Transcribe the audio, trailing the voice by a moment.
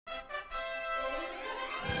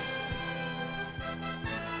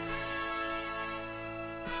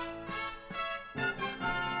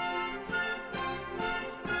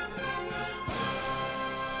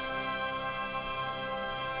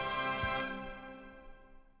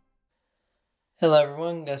Hello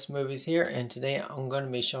everyone, Gus Movies here, and today I'm going to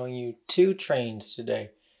be showing you two trains today.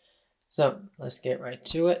 So let's get right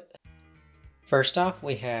to it. First off,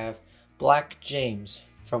 we have Black James,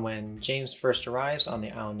 from when James first arrives on the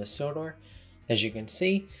island of Sodor. As you can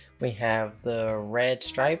see, we have the red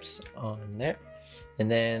stripes on there. And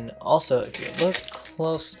then also, if you look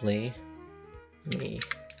closely, let me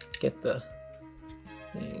get the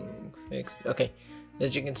thing fixed. Okay,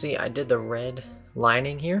 as you can see, I did the red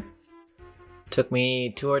lining here. Took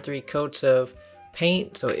me 2 or 3 coats of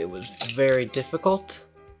paint, so it was very difficult.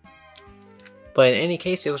 But in any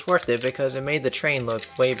case, it was worth it because it made the train look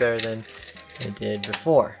way better than it did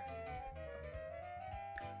before.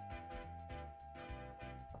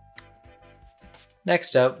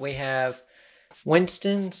 Next up, we have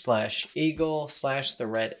Winston / Eagle / the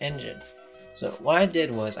Red Engine. So what I did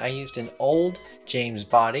was I used an old James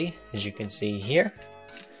body, as you can see here.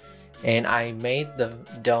 And I made the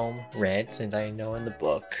dome red, since I know in the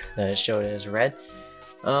book that it showed it as red.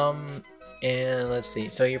 And let's see.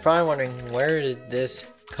 So you're probably wondering, where did this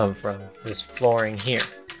come from? This flooring here.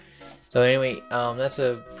 So anyway, that's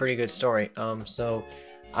a pretty good story. So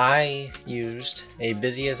I used a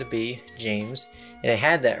Busy as a Bee, James, and it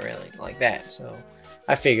had that railing like that. So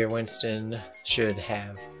I figured Winston should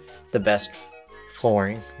have the best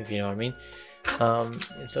flooring, if you know what I mean.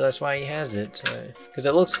 And so that's why he has it, because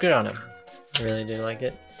it looks good on him. I really do like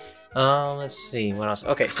it. Let's see, what else?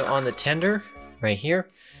 Okay, so on the tender, right here,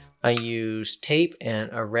 I used tape and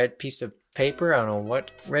a red piece of paper. I don't know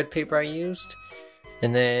what red paper I used.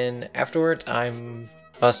 And then afterwards, I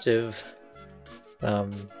must have, I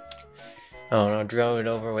don't know, drew it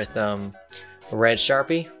over with a red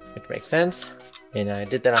Sharpie, which makes sense. And I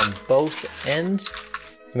did that on both ends.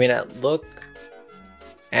 I mean, it looked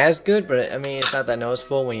as good, but I mean, it's not that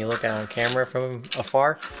noticeable when you look at it on camera from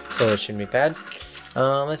afar, so it shouldn't be bad.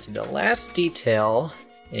 Let's see, the last detail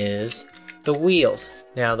is the wheels.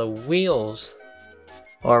 Now the wheels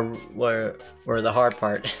were the hard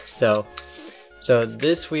part. So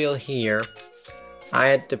this wheel here, I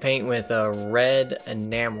had to paint with a red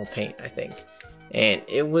enamel paint, I think, and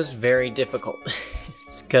it was very difficult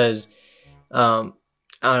because I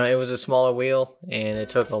don't know, it was a smaller wheel and it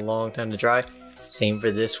took a long time to dry. Same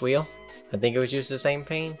for this wheel. I think it was used the same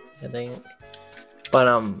paint, I think. But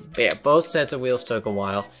yeah, both sets of wheels took a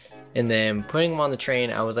while. And then putting them on the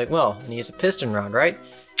train, I was like, well, I need a piston rod, right?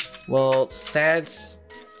 Well, sad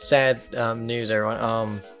news,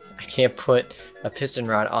 everyone. I can't put a piston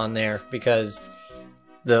rod on there because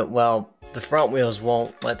the front wheels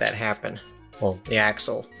won't let that happen. Well, the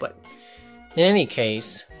axle, but in any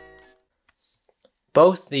case,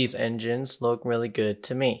 both these engines look really good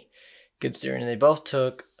to me, considering they both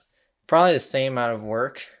took probably the same amount of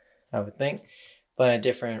work, I would think, but at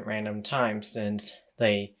different random times since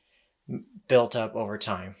they built up over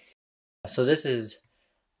time. So this is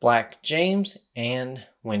Black James and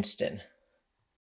Winston.